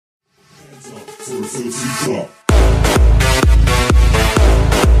Terisha.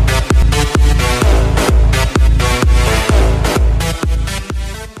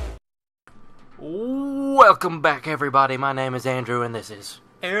 Welcome back, everybody. My name is Andrew, and this is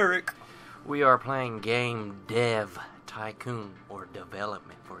Eric. We are playing game dev tycoon, or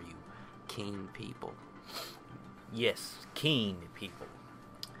development for you keen people. Yes, keen people.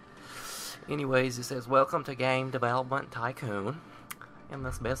 Anyways, it says, welcome to game development tycoon. In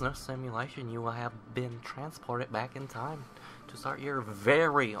this business simulation, you will have been transported back in time to start your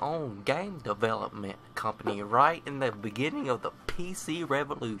very own game development company right in the beginning of the PC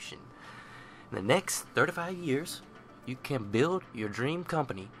revolution. In the next 35 years, you can build your dream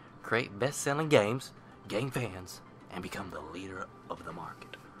company, create best-selling games, gain fans, and become the leader of the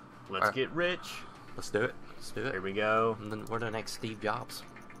market. Let's get rich. Let's do it. Let's do it. Here we go. And then we're the next Steve Jobs.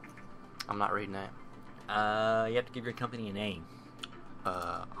 I'm not reading that. You have to give your company a name.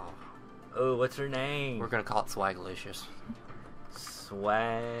 Oh, what's her name? we're gonna call it Swaglicious.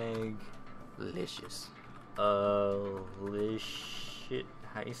 Swag. Licious. Licious.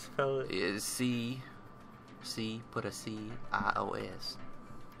 How you spell it? Is put a C-I-O-S.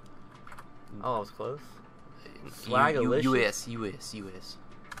 Oh, I was close. Swagalicious. U.S.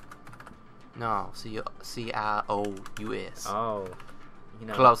 No, C-I-O-U-S. Oh, you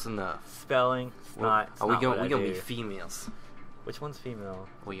know. Close enough. Spelling. It's not. It's we not gonna what I be do. females. Which one's female?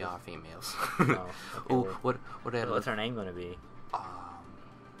 We are females. Oh, okay, Ooh, what that? What's her name gonna be?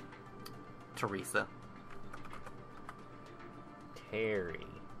 Teresa. Terry.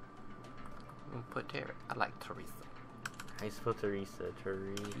 We'll put Terry. I like Teresa. How you spell Teresa?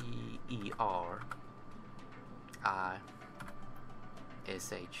 T-E-R-I-S-H-A.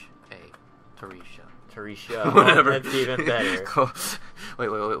 Terisha. Terisha. Whatever. Oh, that's even better. Wait.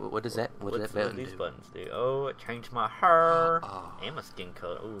 What does that? What does that What button do these do? buttons do? Oh, it changed my hair Oh. and my skin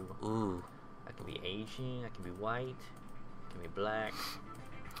color. Ooh. Ooh. I can be Asian. I can be white. I can be black.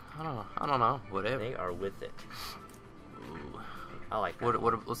 I don't know. Whatever. They are with it. Ooh. I like that.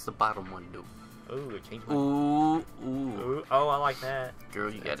 What's the bottom one do? Ooh, it changed my. Ooh. Ooh. Oh, I like that. Girl,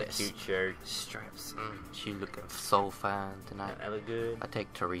 you got That's that a cute shirt. straps. She looking so fine tonight. That look good. I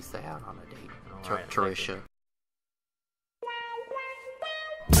take Teresa out on a date. Alright, Terisha.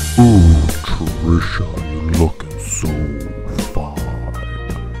 Ooh, Terisha, you're looking so fine.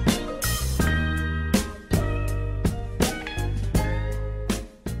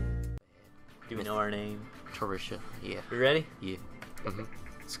 Do we know our name? Terisha. Yeah. You ready? Yeah.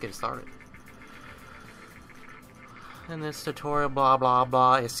 Let's get it started. In this tutorial, blah blah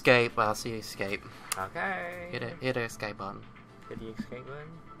blah, escape. I see escape. Okay. Hit a escape button. Hit the escape button.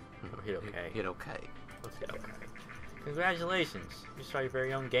 Or hit OK. Hit OK. Let's hit OK. Congratulations! You start your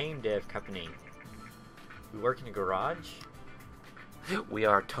very own game dev company. We work in a garage. We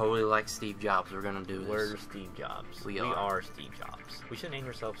are totally like Steve Jobs. We're gonna do this. We're Steve Jobs. We are are. Steve Jobs. We should name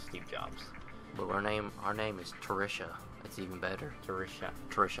ourselves Steve Jobs. But our name is Terisha. It's even better. Terisha.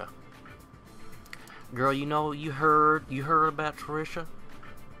 Girl, you heard about Terisha?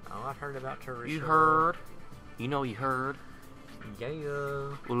 Oh, I've heard about Terisha. You heard? You heard? Yeah.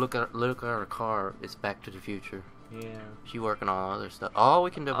 Well, look at her car. It's Back to the Future. Yeah. She working on other stuff. Oh,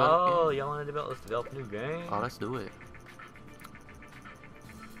 we can develop. Oh, y'all want to develop? Let's develop a new game. Oh, let's do it.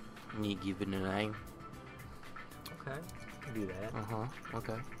 You give it a name. Okay, I can do that. Okay.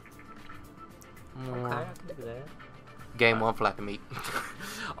 Okay, I can do that. Game 1, Flappy Meat.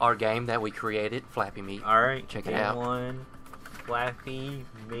 Our game that we created, Flappy Meat. Alright, Check game it out. 1, Flappy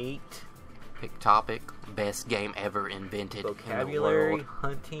Meat. Pick topic. Best game ever invented Vocabulary, in the world.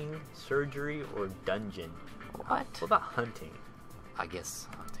 hunting, surgery, or dungeon. What? What about hunting? I guess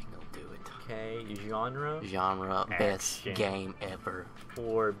hunting will do it. Okay, Genre, best Action. game ever.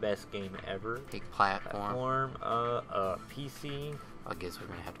 or best game ever. Pick platform. PC. I guess we're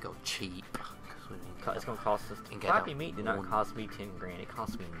gonna have to go cheap. It's gonna cost us. And get Flappy a Meat did not one- cost me 10 grand. It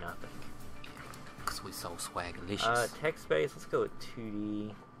cost me nothing. Because we so swagalicious. Text based. Let's go with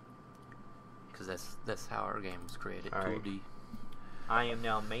 2D. Because that's how our game was created. All right. 2D. I am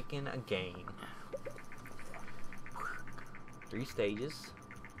now making a game. 3 stages.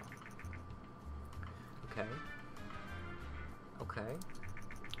 Okay.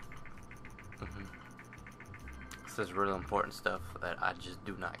 This is really important stuff that I just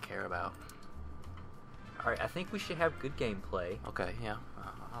do not care about. Alright, I think we should have good gameplay. Okay, yeah.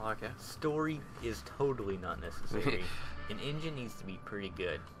 I like it. Story is totally not necessary. An engine needs to be pretty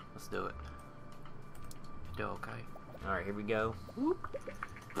good. Let's do it. Do okay. Alright, here we go. Whoop.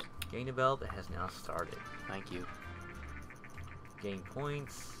 Game development has now started. Thank you. Game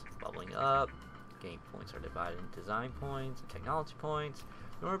points, bubbling up. Game points are divided into design points and technology points.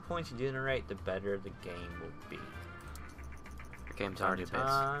 The more points you generate, the better the game will be. Game's already pissed.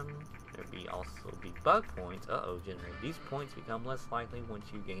 There'll be also be bug points. Generate. These points become less likely once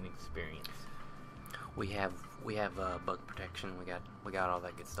you gain experience. We have bug protection. We got all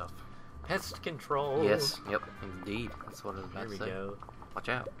that good stuff. Pest control. Yes. Yep. Indeed. That's what I was about to say. Here we go. Watch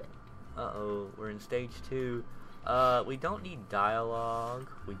out. We're in stage 2. We don't need dialogue.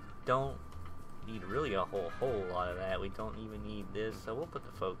 We don't need really a whole lot of that. We don't even need this, so we'll put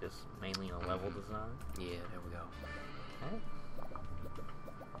the focus mainly on level design. Yeah, there we go. Okay.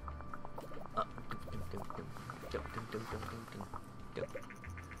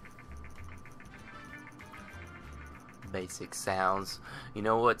 Basic sounds. You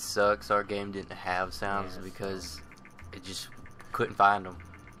know what sucks? Our game didn't have sounds Yeah, because it just couldn't find them.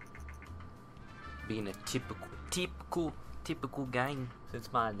 Being a typical game.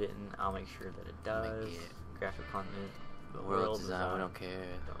 Since mine didn't, I'll make sure that it does. Graphic content, But world design, we don't care.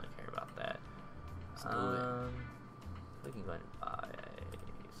 Don't really care about that. Let's do it. We can go ahead and buy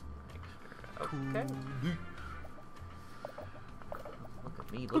some extra. Okay.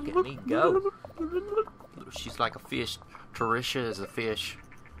 Look at me go. She's like a fish. Terisha is a fish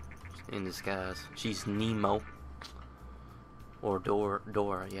in disguise. She's Nemo. Or Dora,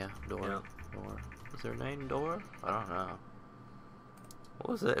 yeah, Dora. Yeah. Dora. Was her name Dora? I don't know.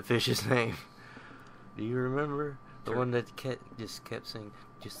 What was that fish's name? Do you remember? The one that just kept saying,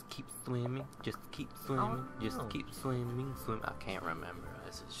 just keep swimming, just keep swimming, just keep swimming, swim. I can't remember.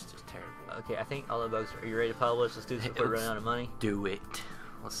 This is just terrible. Okay, I think all the bugs are you ready to publish? Let's do this before we run out of money. Do it.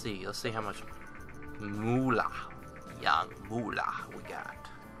 Let's see how much moolah, young moolah we got.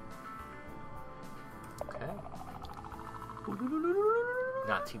 Okay.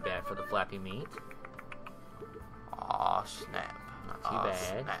 Not too bad for the flappy meat. Aw, snap. Not too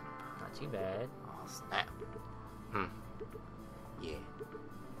bad. Snap. Not too bad. Aw, snap. Yeah.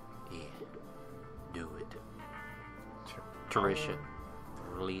 Do it. Terisha,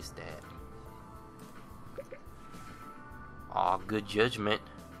 release that. Aw, good judgment.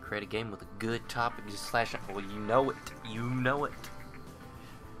 Create a game with a good topic. Just slash it. Well, you know it. You know it.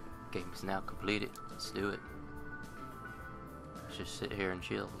 Game is now completed. Let's do it. Let's just sit here and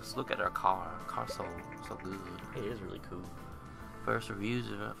chill. Let's look at our car. Our car's so good. It is really cool. First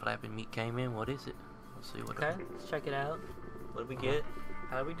reviews of Flappy Meat came in. What is it? Let's see what. Okay, let's check it out. What did we get?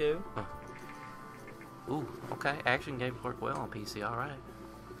 How did we do? Ooh, okay. Action games work well on PC. All right.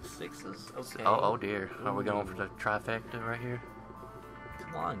 6s. Okay. Oh dear. Are we going for the trifecta right here?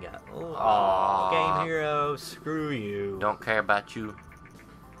 Come on, guys. Oh, Aw. Game Hero, screw you. Don't care about you.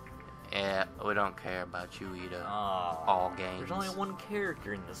 Yeah, we don't care about you either. All games. There's only one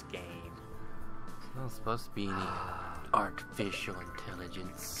character in this game. It's not supposed to be any artificial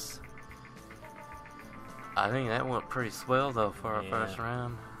intelligence. I think that went pretty swell though for our first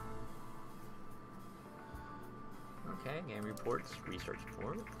round. Okay, game reports, research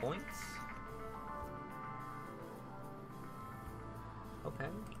report, points. Okay,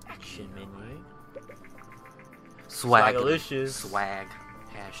 action menu. Swagalicious. Swag.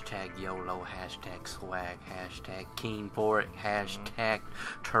 Hashtag YOLO. Hashtag swag. Hashtag keen for it. Hashtag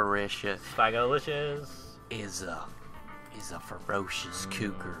Terisha Swagalicious is a ferocious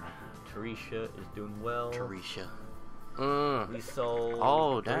cougar. Terisha is doing well. Terisha. We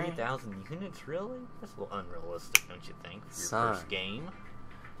sold 30,000 units, really? That's a little unrealistic, don't you think, for your first game?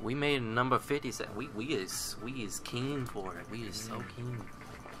 We made a number 50. We is keen for it. We is so keen.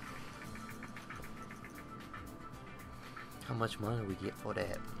 How much money do we get for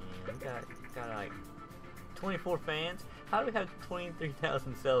that? Yeah, we got like 24 fans. How do we have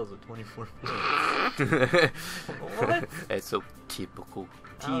 23,000 sales with 24 fans? What? That's so typical.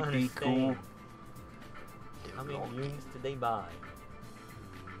 Typical. How many units did they buy?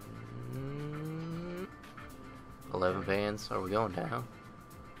 11 fans. Are we going down?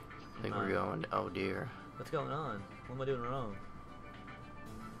 I think we're going. Oh dear. What's going on? What am I doing wrong?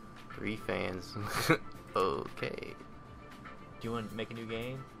 3 fans. Okay. Do you want to make a new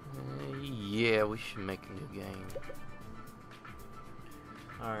game? Yeah, we should make a new game.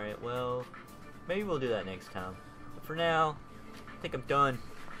 Alright, well, maybe we'll do that next time. But for now, I think I'm done.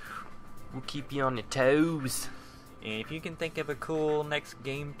 We'll keep you on your toes. And if you can think of a cool next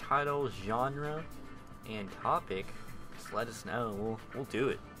game title, genre, and topic, just let us know. We'll do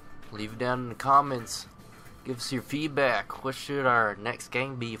it. Leave it down in the comments. Give us your feedback. What should our next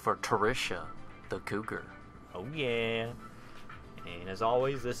game be for Terisha, the cougar? Oh yeah. And as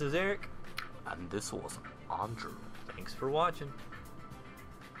always, this is Eric. And this was Andrew. Thanks for watching.